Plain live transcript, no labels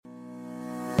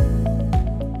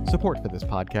Support for this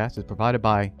podcast is provided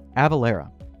by Avalara.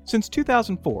 Since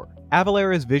 2004,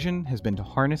 Avalara's vision has been to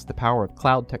harness the power of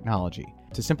cloud technology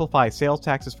to simplify sales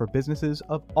taxes for businesses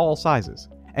of all sizes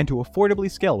and to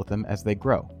affordably scale with them as they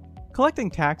grow.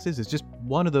 Collecting taxes is just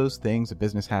one of those things a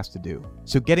business has to do,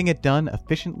 so getting it done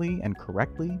efficiently and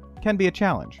correctly can be a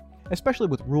challenge, especially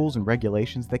with rules and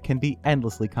regulations that can be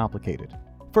endlessly complicated.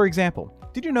 For example,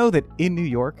 did you know that in New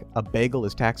York, a bagel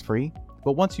is tax-free,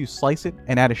 but once you slice it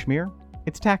and add a schmear,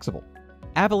 it's taxable?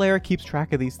 Avalara keeps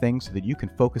track of these things so that you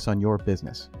can focus on your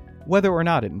business, whether or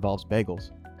not it involves bagels.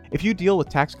 If you deal with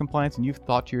tax compliance and you've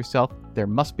thought to yourself, there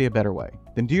must be a better way,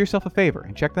 then do yourself a favor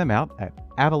and check them out at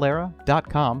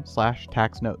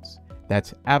avalara.com/taxnotes.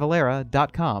 That's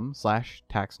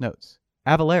avalara.com/taxnotes.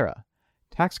 Avalara.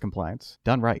 Tax compliance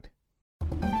done right.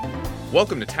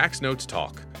 Welcome to Tax Notes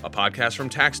Talk, a podcast from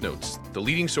Tax Notes, the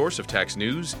leading source of tax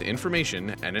news,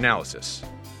 information, and analysis.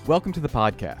 Welcome to the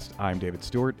podcast. I'm David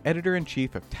Stewart,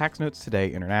 Editor-in-Chief of Tax Notes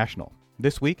Today International.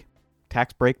 This week,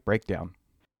 Tax Break Breakdown.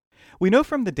 We know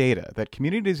from the data that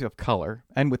communities of color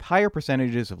and with higher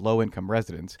percentages of low-income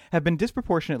residents have been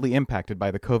disproportionately impacted by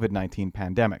the COVID-19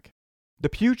 pandemic. The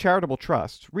Pew Charitable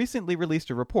Trust recently released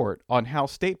a report on how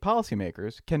state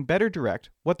policymakers can better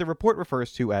direct what the report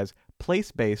refers to as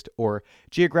place-based or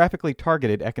geographically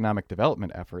targeted economic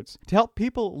development efforts to help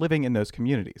people living in those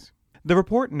communities. The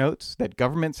report notes that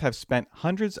governments have spent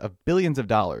hundreds of billions of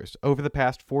dollars over the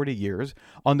past 40 years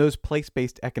on those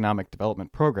place-based economic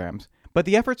development programs, but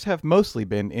the efforts have mostly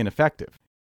been ineffective.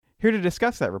 Here to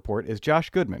discuss that report is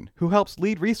Josh Goodman, who helps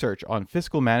lead research on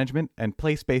fiscal management and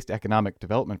place-based economic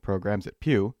development programs at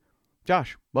Pew.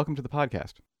 Josh, welcome to the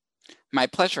podcast. My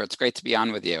pleasure. It's great to be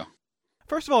on with you.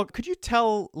 First of all, could you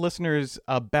tell listeners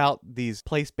about these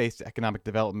place-based economic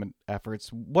development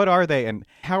efforts? What are they and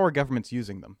how are governments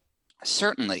using them?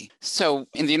 Certainly. So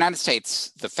in the United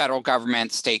States, the federal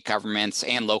government, state governments,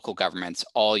 and local governments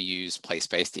all use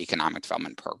place-based economic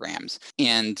development programs.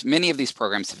 And many of these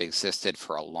programs have existed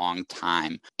for a long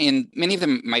time. And many of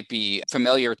them might be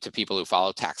familiar to people who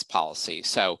follow tax policy.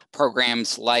 So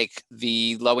programs like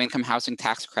the low-income housing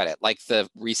tax credit, like the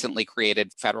recently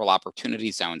created Federal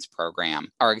Opportunity Zones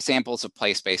program, are examples of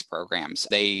place-based programs.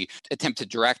 They attempt to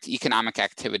direct economic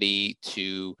activity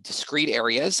to discrete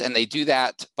areas, and they do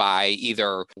that by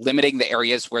either limiting the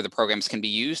areas where the programs can be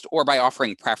used or by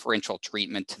offering preferential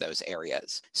treatment to those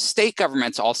areas. State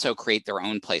governments also create their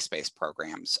own place-based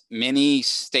programs. Many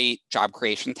state job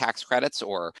creation tax credits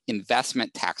or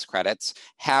investment tax credits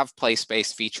have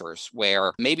place-based features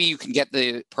where maybe you can get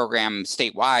the program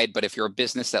statewide, but if you're a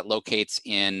business that locates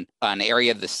in an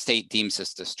area the state deems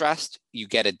as distressed, you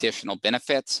get additional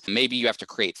benefits. Maybe you have to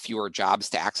create fewer jobs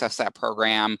to access that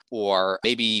program, or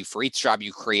maybe for each job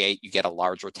you create, you get a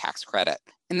larger tax credit.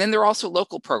 And then there are also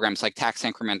local programs like tax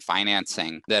increment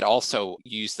financing that also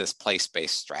use this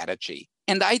place-based strategy.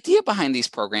 And the idea behind these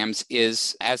programs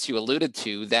is, as you alluded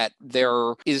to, that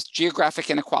there is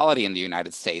geographic inequality in the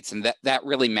United States, and that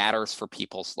really matters for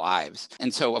people's lives.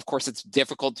 And so, of course, it's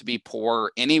difficult to be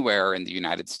poor anywhere in the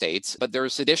United States, but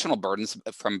there's additional burdens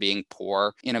from being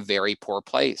poor in a very poor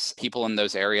place. People in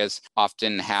those areas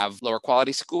often have lower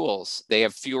quality schools. They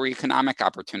have fewer economic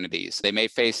opportunities. They may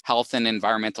face health and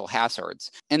environmental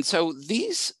hazards. And so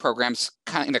these programs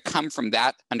kind of come from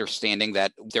that understanding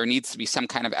that there needs to be some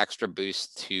kind of extra boost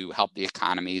to help the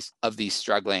economies of these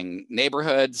struggling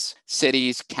neighborhoods,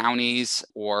 cities, counties,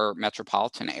 or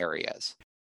metropolitan areas.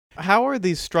 How are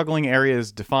these struggling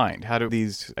areas defined? How do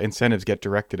these incentives get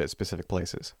directed at specific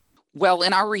places? Well,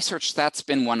 in our research, that's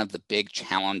been one of the big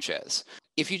challenges.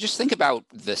 If you just think about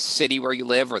the city where you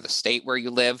live or the state where you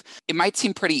live, it might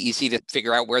seem pretty easy to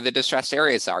figure out where the distressed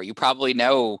areas are. You probably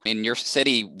know in your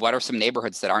city what are some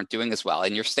neighborhoods that aren't doing as well.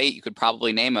 In your state, you could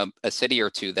probably name a city or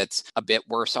two that's a bit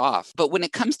worse off. But when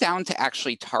it comes down to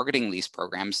actually targeting these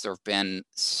programs, there have been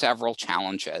several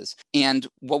challenges. And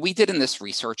what we did in this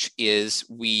research is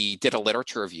we did a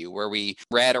literature review where we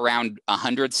read around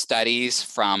 100 studies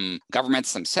from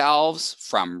governments themselves,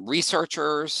 from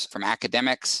researchers, from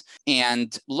academics, and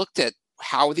looked at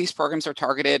how these programs are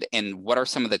targeted and what are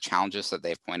some of the challenges that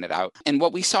they've pointed out. And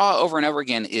what we saw over and over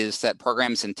again is that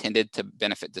programs intended to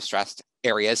benefit distressed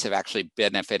areas have actually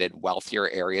benefited wealthier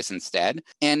areas instead.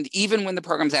 And even when the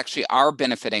programs actually are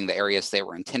benefiting the areas they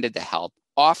were intended to help,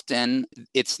 often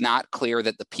it's not clear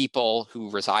that the people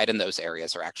who reside in those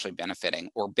areas are actually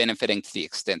benefiting or benefiting to the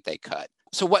extent they could.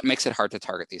 So what makes it hard to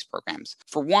target these programs?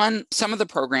 For one, some of the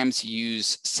programs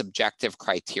use subjective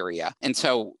criteria. And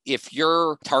so if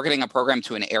you're targeting a program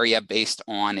to an area based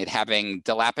on it having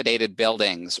dilapidated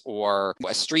buildings or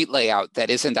a street layout that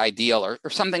isn't ideal or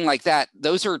something like that,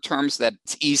 those are terms that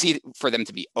it's easy for them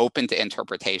to be open to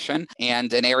interpretation.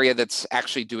 And an area that's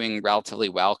actually doing relatively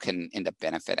well can end up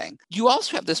benefiting. You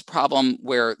also have this problem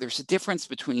where there's a difference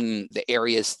between the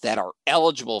areas that are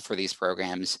eligible for these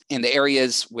programs and the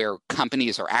areas where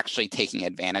companies are actually taking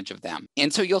advantage of them.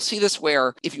 And so you'll see this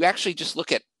where if you actually just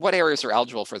look at what areas are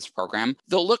eligible for this program,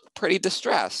 they'll look pretty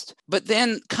distressed. But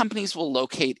then companies will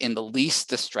locate in the least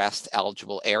distressed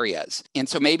eligible areas. And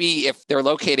so maybe if they're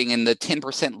locating in the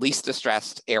 10% least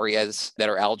distressed areas that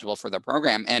are eligible for the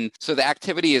program, and so the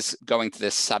activity is going to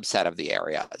this subset of the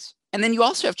areas. And then you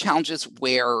also have challenges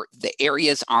where the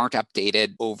areas aren't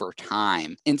updated over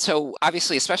time. And so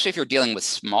obviously, especially if you're dealing with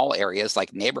small areas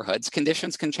like neighborhoods,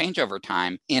 conditions can change over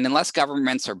time. And unless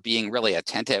governments are being really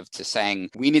attentive to saying,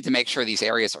 we need to make sure these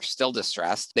areas are still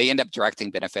distressed, they end up directing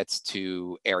benefits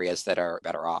to areas that are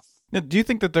better off. Now, do you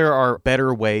think that there are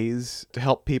better ways to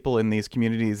help people in these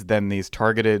communities than these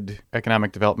targeted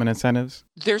economic development incentives?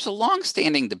 There's a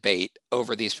long-standing debate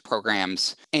over these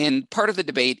programs, and part of the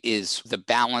debate is the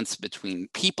balance between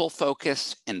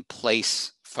people-focused and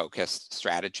place-focused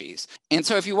strategies. And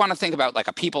so if you want to think about like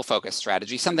a people-focused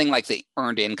strategy, something like the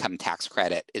earned income tax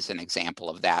credit is an example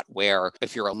of that, where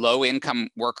if you're a low-income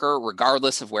worker,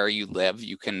 regardless of where you live,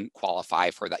 you can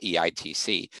qualify for the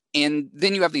EITC. And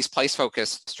then you have these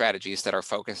place-focused strategies that are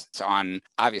focused on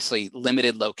obviously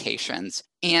limited locations.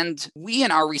 And we in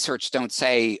our research don't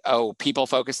say, oh,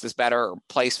 people-focused is better or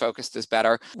place-focused is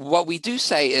better. What we do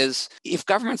say is if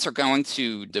governments are going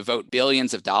to devote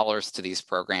billions of dollars to these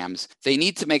programs, they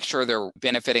need to make sure they're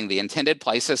benefiting the intended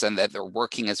places and that they're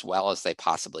working as well as they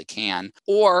possibly can,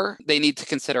 or they need to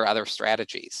consider other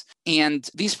strategies. And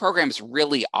these programs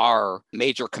really are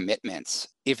major commitments.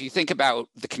 If you think about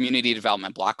the Community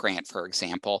Development Block Grant, for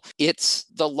example, it's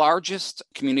the largest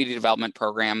community development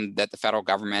program that the federal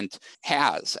government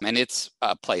has, and it's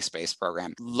a place-based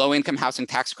program. Low-income housing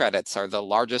tax credits are the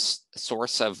largest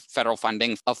source of federal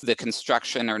funding of the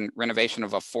construction and renovation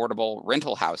of affordable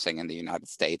rental housing in the United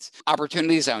States.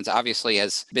 Opportunity Zones obviously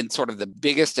has been sort of the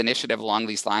biggest initiative along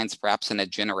these lines, perhaps in a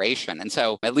generation. And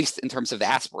so, at least in terms of the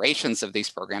aspirations of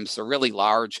these programs, they're really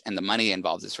large and the money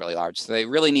involved is really large. So they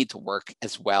really need to work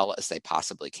as well as they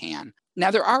possibly can.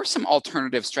 Now, there are some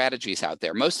alternative strategies out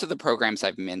there. Most of the programs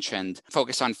I've mentioned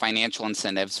focus on financial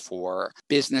incentives for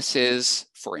businesses,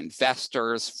 for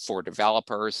investors, for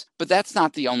developers, but that's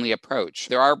not the only approach.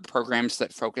 There are programs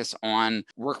that focus on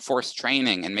workforce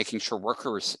training and making sure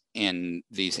workers in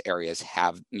these areas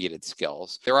have needed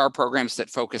skills. There are programs that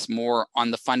focus more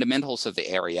on the fundamentals of the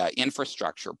area,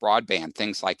 infrastructure, broadband,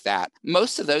 things like that.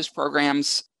 Most of those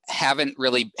programs haven't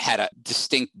really had a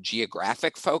distinct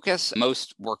geographic focus.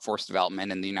 Most workforce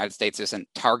development in the United States isn't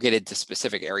targeted to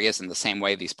specific areas in the same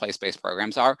way these place-based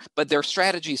programs are, but there are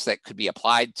strategies that could be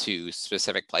applied to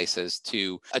specific places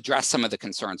to address some of the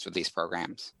concerns with these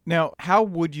programs. Now, how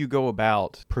would you go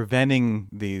about preventing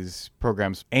these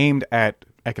programs aimed at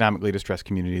economically distressed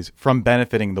communities from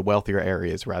benefiting the wealthier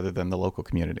areas rather than the local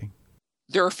community?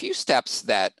 There are a few steps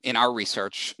that in our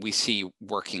research we see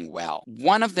working well.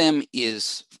 One of them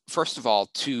is, first of all,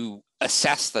 to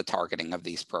assess the targeting of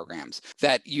these programs,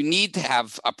 that you need to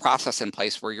have a process in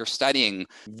place where you're studying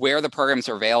where the programs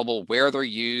are available, where they're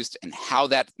used, and how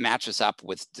that matches up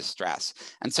with distress.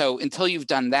 And so until you've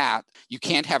done that, you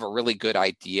can't have a really good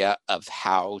idea of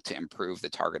how to improve the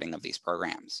targeting of these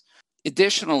programs.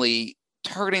 Additionally,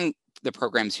 targeting the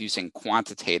programs using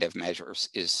quantitative measures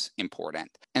is important.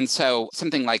 And so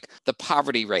something like the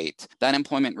poverty rate, the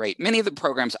unemployment rate, many of the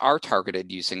programs are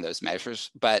targeted using those measures,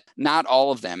 but not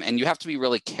all of them. And you have to be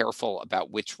really careful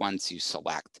about which ones you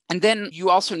select. And then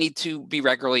you also need to be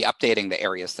regularly updating the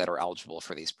areas that are eligible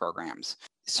for these programs,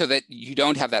 so that you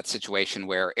don't have that situation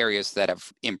where areas that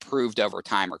have improved over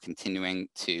time are continuing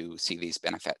to see these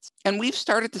benefits. And we've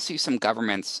started to see some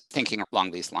governments thinking along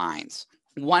these lines.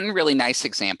 One really nice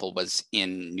example was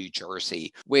in New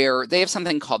Jersey, where they have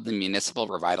something called the Municipal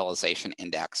Revitalization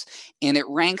Index, and it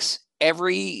ranks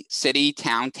every city,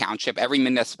 town, township, every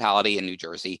municipality in New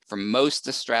Jersey from most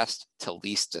distressed to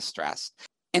least distressed.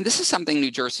 And this is something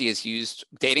New Jersey has used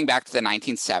dating back to the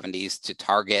 1970s to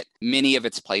target many of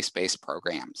its place-based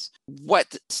programs.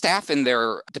 What staff in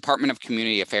their Department of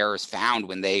Community Affairs found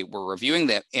when they were reviewing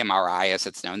the MRI, as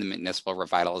it's known, the Municipal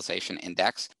Revitalization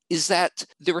Index, is that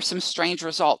there were some strange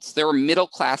results. There were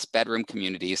middle-class bedroom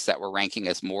communities that were ranking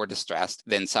as more distressed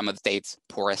than some of the state's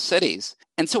poorest cities.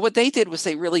 And so what they did was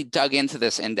they really dug into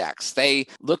this index. They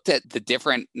looked at the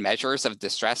different measures of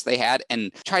distress they had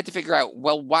and tried to figure out,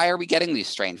 well, why are we getting these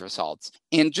strange results?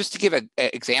 And just to give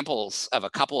examples of a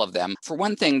couple of them, for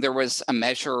one thing, there was a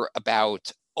measure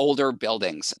about older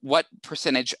buildings. What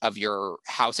percentage of your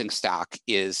housing stock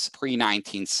is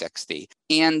pre-1960?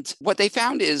 And what they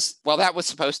found is, well, that was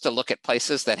supposed to look at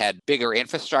places that had bigger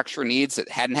infrastructure needs that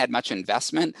hadn't had much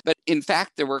investment. But in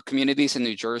fact, there were communities in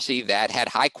New Jersey that had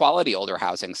high quality older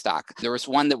housing stock. There was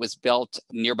one that was built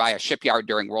nearby a shipyard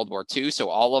during World War II. So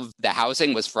all of the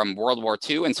housing was from World War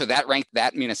II. And so that ranked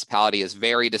that municipality as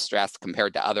very distressed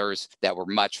compared to others that were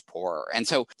much poorer. And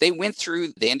so they went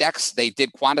through the index. They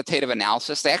did quantitative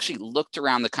analysis. They actually looked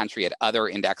around the country at other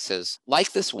indexes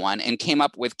like this one and came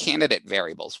up with candidate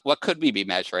variables. What could we be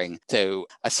measuring to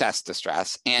assess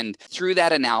distress? And through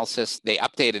that analysis, they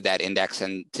updated that index.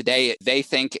 And today they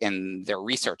think, and their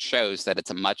research shows, that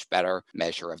it's a much better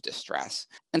measure of distress.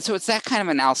 And so it's that kind of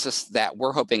analysis that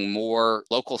we're hoping more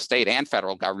local, state, and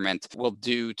federal government will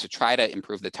do to try to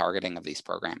improve the targeting of these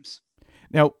programs.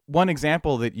 Now, one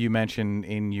example that you mentioned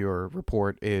in your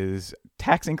report is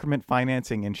tax increment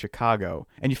financing in Chicago.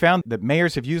 And you found that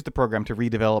mayors have used the program to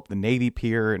redevelop the Navy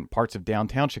Pier and parts of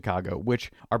downtown Chicago,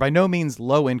 which are by no means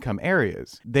low-income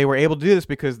areas. They were able to do this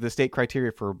because the state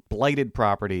criteria for blighted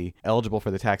property eligible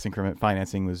for the tax increment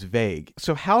financing was vague.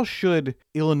 So how should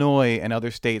Illinois and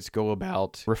other states go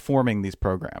about reforming these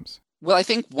programs? Well, I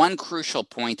think one crucial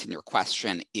point in your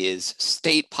question is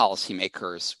state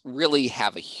policymakers really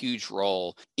have a huge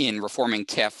role in reforming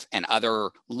TIF and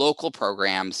other local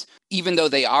programs, even though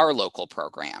they are local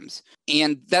programs.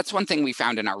 And that's one thing we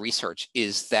found in our research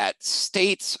is that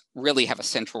states really have a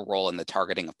central role in the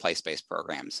targeting of place-based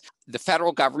programs. The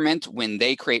federal government, when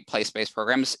they create place-based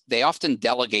programs, they often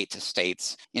delegate to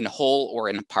states in whole or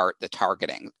in part the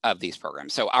targeting of these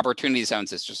programs. So Opportunity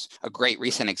Zones is just a great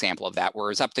recent example of that,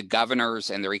 where it's up to governors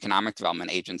and their economic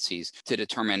development agencies to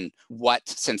determine what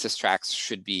census tracts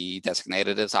should be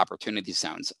designated as opportunity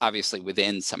zones, obviously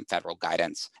within some federal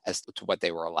guidance as to what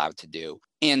they were allowed to do.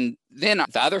 And then on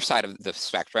the other side of the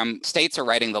spectrum, states are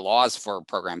writing the laws for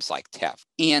programs like TIF.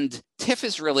 And TIF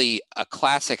is really a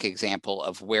classic example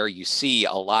of where you see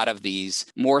a lot of these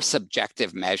more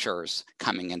subjective measures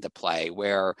coming into play,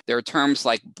 where there are terms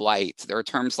like blight, there are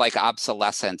terms like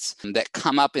obsolescence that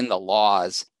come up in the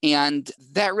laws. And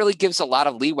that really gives a lot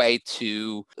of leeway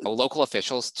to local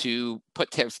officials to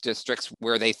put TIF districts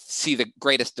where they see the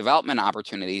greatest development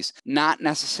opportunities, not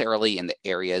necessarily in the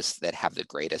areas that have the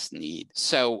greatest need.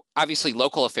 So obviously,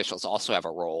 local officials also have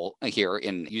a role here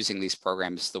in using these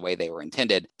programs the way they were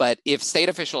intended. But if state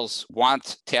officials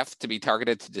want TIF to be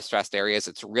targeted to distressed areas,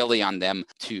 it's really on them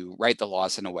to write the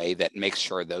laws in a way that makes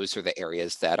sure those are the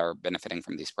areas that are benefiting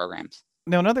from these programs.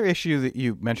 Now, another issue that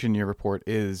you mentioned in your report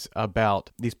is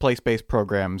about these place-based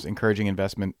programs encouraging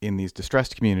investment in these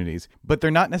distressed communities, but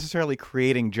they're not necessarily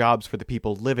creating jobs for the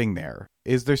people living there.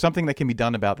 Is there something that can be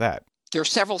done about that? There are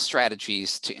several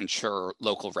strategies to ensure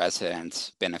local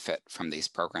residents benefit from these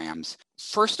programs.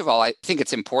 First of all, I think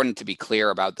it's important to be clear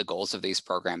about the goals of these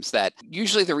programs, that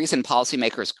usually the reason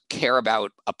policymakers care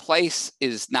about a place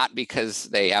is not because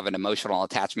they have an emotional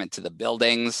attachment to the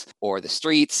buildings or the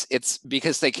streets. It's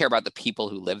because they care about the people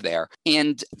who live there.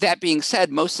 And that being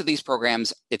said, most of these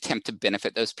programs attempt to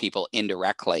benefit those people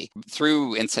indirectly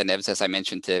through incentives, as I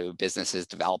mentioned, to businesses,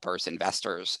 developers,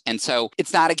 investors. And so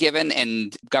it's not a given,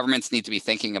 and governments need to be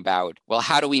thinking about, well,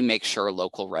 how do we make sure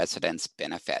local residents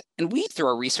benefit? And we, through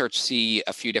our research, see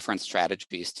a few different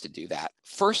strategies to do that.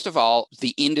 First of all,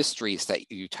 the industries that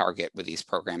you target with these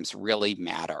programs really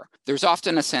matter. There's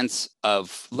often a sense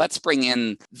of, let's bring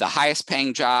in the highest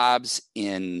paying jobs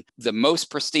in the most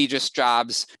prestigious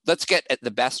jobs. Let's get at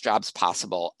the best jobs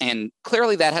possible. And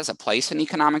clearly that has a place in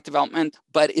economic development,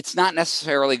 but it's not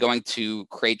necessarily going to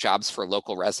create jobs for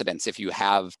local residents if you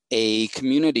have a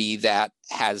community that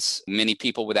has many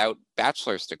people without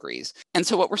bachelor's degrees. And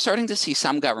so what we're starting to see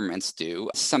some governments do,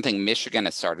 something Michigan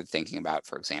has started thinking about,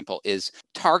 for example, is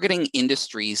targeting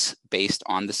industries based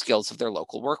on the skills of their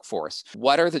local workforce.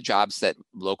 What are the jobs that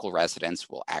local residents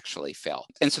will actually fill?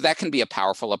 And so that can be a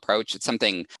powerful approach. It's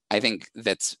something I think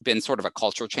that's been sort of a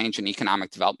cultural change in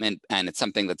economic development, and it's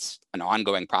something that's an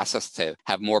ongoing process to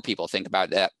have more people think about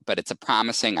that. But it's a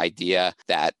promising idea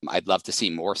that I'd love to see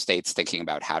more states thinking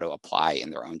about how to apply in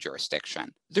their own jurisdiction.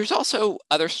 question. There's also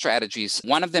other strategies.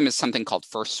 One of them is something called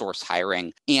first source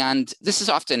hiring. And this is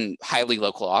often highly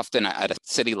local, often at a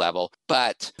city level.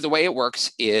 But the way it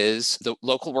works is the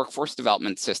local workforce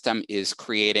development system is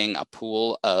creating a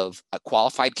pool of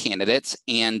qualified candidates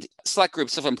and select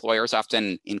groups of employers,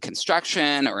 often in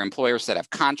construction or employers that have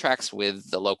contracts with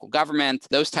the local government,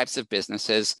 those types of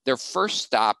businesses. Their first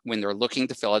stop when they're looking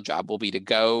to fill a job will be to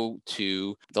go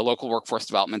to the local workforce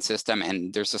development system.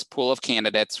 And there's this pool of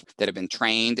candidates that have been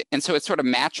trained. And so it's sort of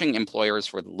matching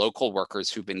employers with local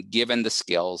workers who've been given the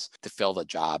skills to fill the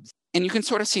jobs. And you can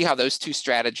sort of see how those two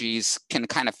strategies can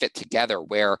kind of fit together,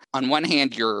 where on one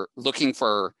hand, you're looking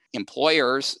for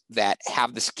employers that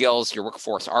have the skills your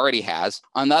workforce already has.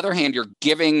 On the other hand, you're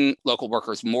giving local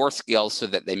workers more skills so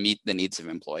that they meet the needs of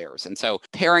employers. And so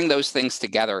pairing those things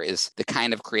together is the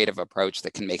kind of creative approach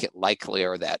that can make it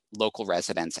likelier that local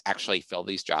residents actually fill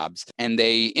these jobs and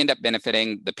they end up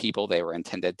benefiting the people they were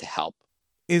intended to help.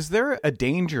 Is there a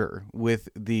danger with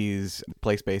these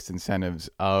place-based incentives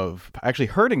of actually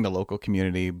hurting the local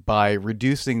community by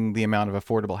reducing the amount of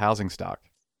affordable housing stock?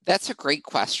 That's a great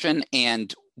question.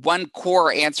 And one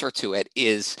core answer to it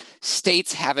is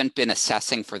states haven't been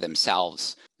assessing for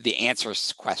themselves the answers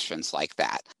to questions like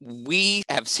that. We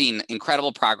have seen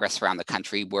incredible progress around the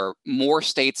country where more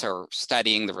states are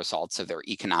studying the results of their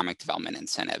economic development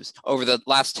incentives. Over the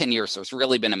last 10 years, there's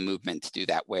really been a movement to do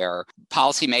that where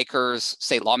policymakers,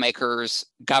 state lawmakers,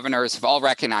 governors have all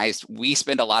recognized we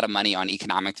spend a lot of money on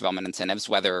economic development incentives,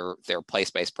 whether they're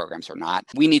place-based programs or not.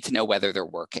 We need to know whether they're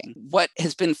working. What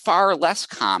has been far less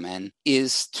common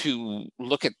is to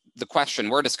look at the question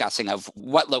we're discussing of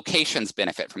what locations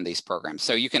benefit from these programs.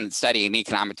 So you can study an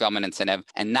economic development incentive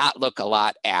and not look a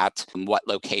lot at what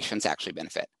locations actually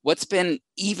benefit. What's been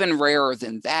even rarer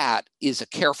than that is a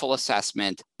careful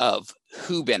assessment of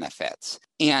who benefits.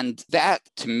 And that,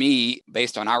 to me,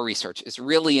 based on our research, is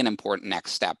really an important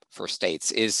next step for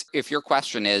states. Is if your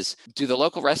question is, do the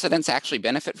local residents actually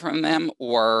benefit from them?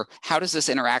 Or how does this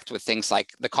interact with things like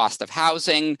the cost of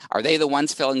housing? Are they the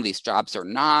ones filling these jobs or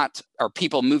not? Are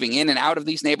people moving in and out of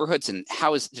these neighborhoods? And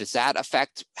does that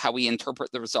affect how we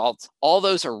interpret the results? All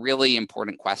those are really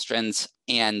important questions.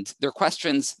 And they're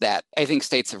questions that I think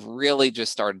states have really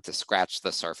just started to scratch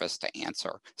the surface to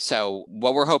answer. So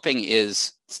what we're hoping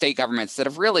is state governments that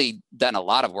have really done a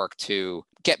lot of work to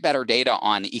get better data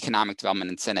on economic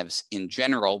development incentives in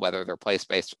general, whether they're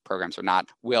place-based programs or not,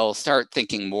 will start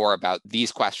thinking more about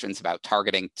these questions about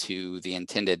targeting to the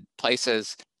intended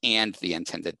places and the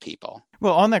intended people.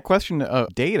 Well, on that question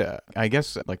of data, I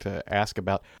guess I'd like to ask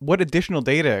about what additional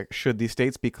data should these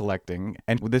states be collecting?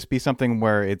 And would this be something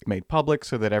where it's made public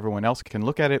so that everyone else can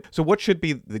look at it? So what should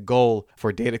be the goal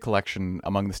for data collection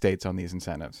among the states on these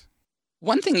incentives?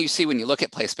 One thing you see when you look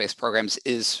at place-based programs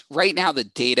is right now the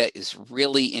data is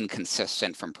really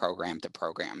inconsistent from program to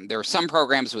program. There are some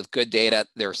programs with good data.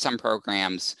 There are some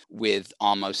programs with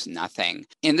almost nothing.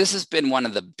 And this has been one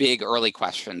of the big early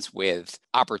questions with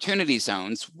opportunity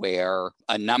zones where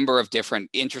a number of different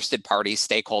interested parties,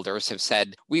 stakeholders have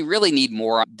said, we really need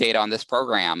more data on this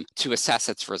program to assess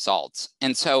its results.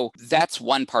 And so that's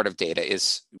one part of data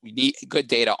is we need good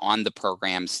data on the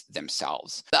programs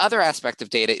themselves. The other aspect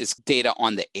of data is data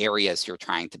on the areas you're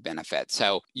trying to benefit.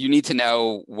 So you need to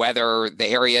know whether the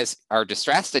areas are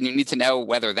distressed and you need to know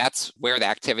whether that's where the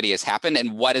activity has happened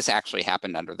and what has actually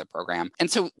happened under the program. And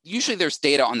so usually there's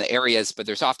data on the areas, but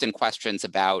there's often questions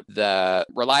about the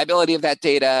reliability of that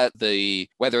data,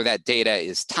 whether that data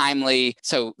is timely.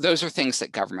 So those are things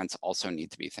that governments also need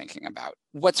to be thinking about.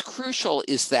 What's crucial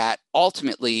is that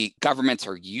ultimately governments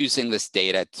are using this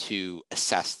data to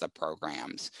assess the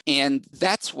programs. And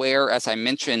that's where, as I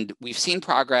mentioned, we've seen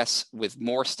progress with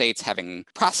more states having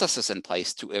processes in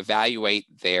place to evaluate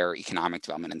their economic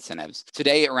development incentives.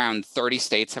 Today, around 30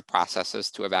 states have processes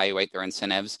to evaluate their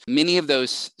incentives. Many of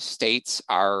those states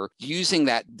are using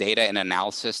that data and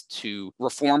analysis to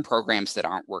reform programs that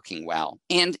aren't working well.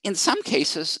 And in some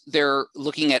cases, they're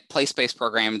looking at place-based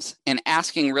programs and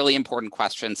asking really important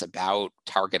questions about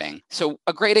targeting. So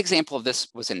a great example of this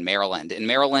was in Maryland. In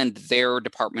Maryland, their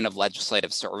Department of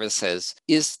Legislative Services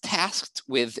is tasked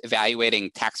with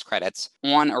evaluating tax credits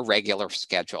on a regular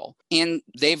schedule. And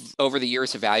they've, over the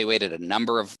years, evaluated a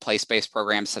number of place-based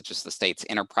programs, such as the state's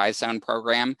Enterprise Zone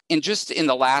program. And just in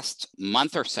the last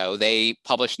month or so, they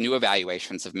published new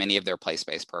evaluations of many of their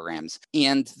place-based programs.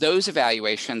 And those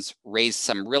evaluations raised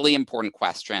some really important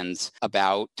questions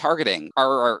about targeting.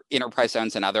 Are our Enterprise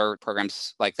Zones and other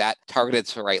programs like that targeted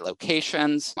to the right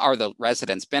locations? Are the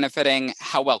residents benefiting?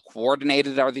 How well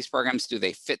coordinated are these programs? Do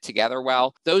they fit together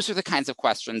well? Those are the kinds of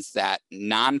questions that that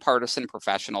nonpartisan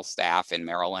professional staff in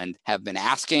Maryland have been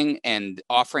asking and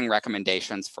offering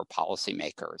recommendations for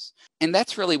policymakers. And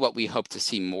that's really what we hope to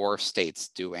see more states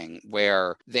doing,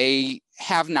 where they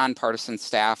have nonpartisan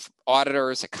staff,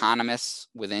 auditors, economists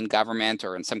within government,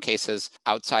 or in some cases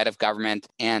outside of government,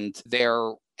 and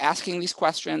they're asking these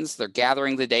questions, they're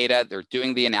gathering the data, they're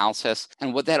doing the analysis,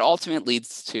 and what that ultimately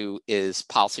leads to is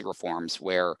policy reforms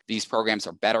where these programs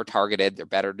are better targeted, they're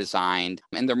better designed,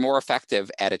 and they're more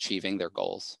effective at achieving their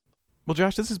goals. Well,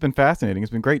 Josh, this has been fascinating.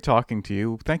 It's been great talking to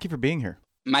you. Thank you for being here.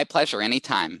 My pleasure,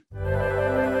 anytime.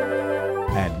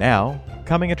 And now,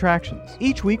 coming attractions.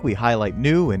 Each week we highlight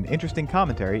new and interesting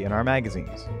commentary in our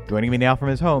magazines. Joining me now from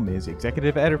his home is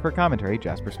Executive Editor for Commentary,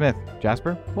 Jasper Smith.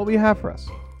 Jasper, what will you have for us?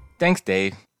 Thanks,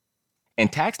 Dave. In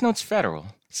Tax Notes Federal,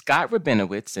 Scott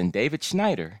Rabinowitz and David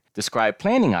Schneider describe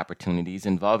planning opportunities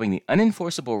involving the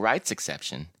unenforceable rights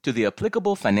exception to the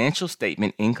applicable financial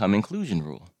statement income inclusion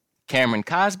rule. Cameron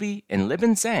Cosby and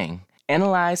Libin Zhang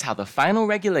analyze how the final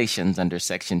regulations under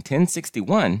Section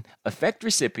 1061 affect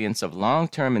recipients of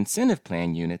long-term incentive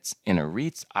plan units in a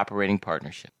REIT's operating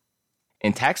partnership.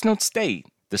 In Tax Notes State,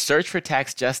 The Search for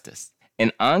Tax Justice,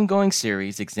 an ongoing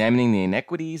series examining the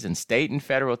inequities in state and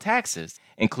federal taxes,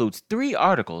 includes 3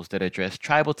 articles that address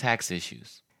tribal tax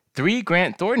issues. 3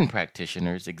 Grant Thornton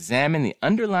practitioners examine the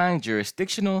underlying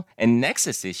jurisdictional and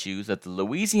nexus issues of the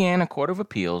Louisiana Court of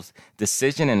Appeals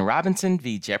decision in Robinson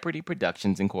v. Jeopardy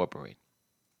Productions, Incorporated.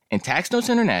 In Tax Notes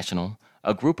International,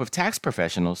 a group of tax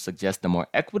professionals suggest a more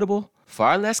equitable,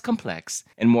 far less complex,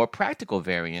 and more practical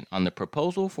variant on the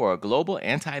proposal for a global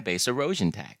anti-base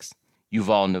erosion tax.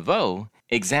 Yuval Nevo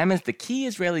examines the key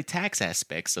Israeli tax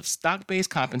aspects of stock-based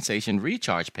compensation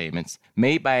recharge payments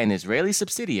made by an Israeli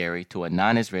subsidiary to a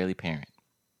non-Israeli parent.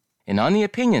 And on the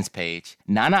opinions page,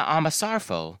 Nana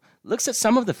Amasarfo looks at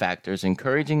some of the factors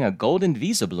encouraging a golden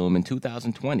visa bloom in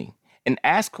 2020 and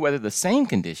asks whether the same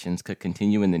conditions could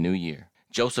continue in the new year.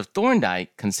 Joseph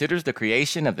Thorndike considers the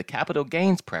creation of the capital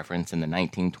gains preference in the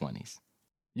 1920s.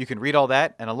 You can read all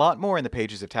that and a lot more in the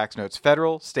pages of Tax Notes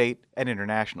Federal, State, and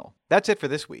International. That's it for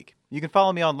this week. You can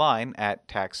follow me online at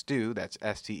TaxStew, that's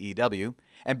S-T-E-W,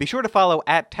 and be sure to follow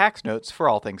at Tax Notes for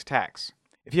all things tax.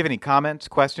 If you have any comments,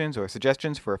 questions, or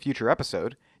suggestions for a future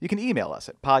episode, you can email us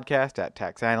at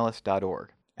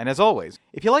podcast@taxanalyst.org. And as always,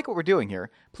 if you like what we're doing here,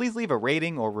 please leave a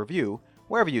rating or review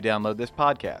wherever you download this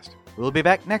podcast. We'll be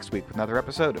back next week with another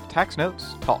episode of Tax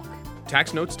Notes Talk.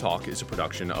 Tax Notes Talk is a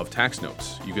production of Tax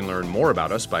Notes. You can learn more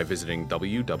about us by visiting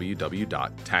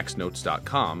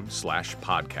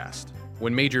www.taxnotes.com/podcast.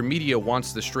 When major media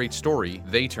wants the straight story,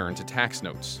 they turn to Tax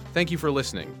Notes. Thank you for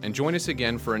listening, and join us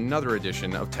again for another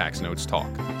edition of Tax Notes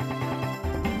Talk.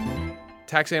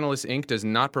 Tax Analysts, Inc. does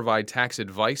not provide tax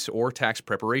advice or tax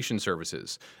preparation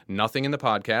services. Nothing in the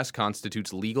podcast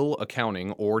constitutes legal,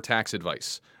 accounting, or tax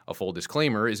advice. A full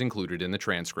disclaimer is included in the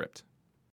transcript.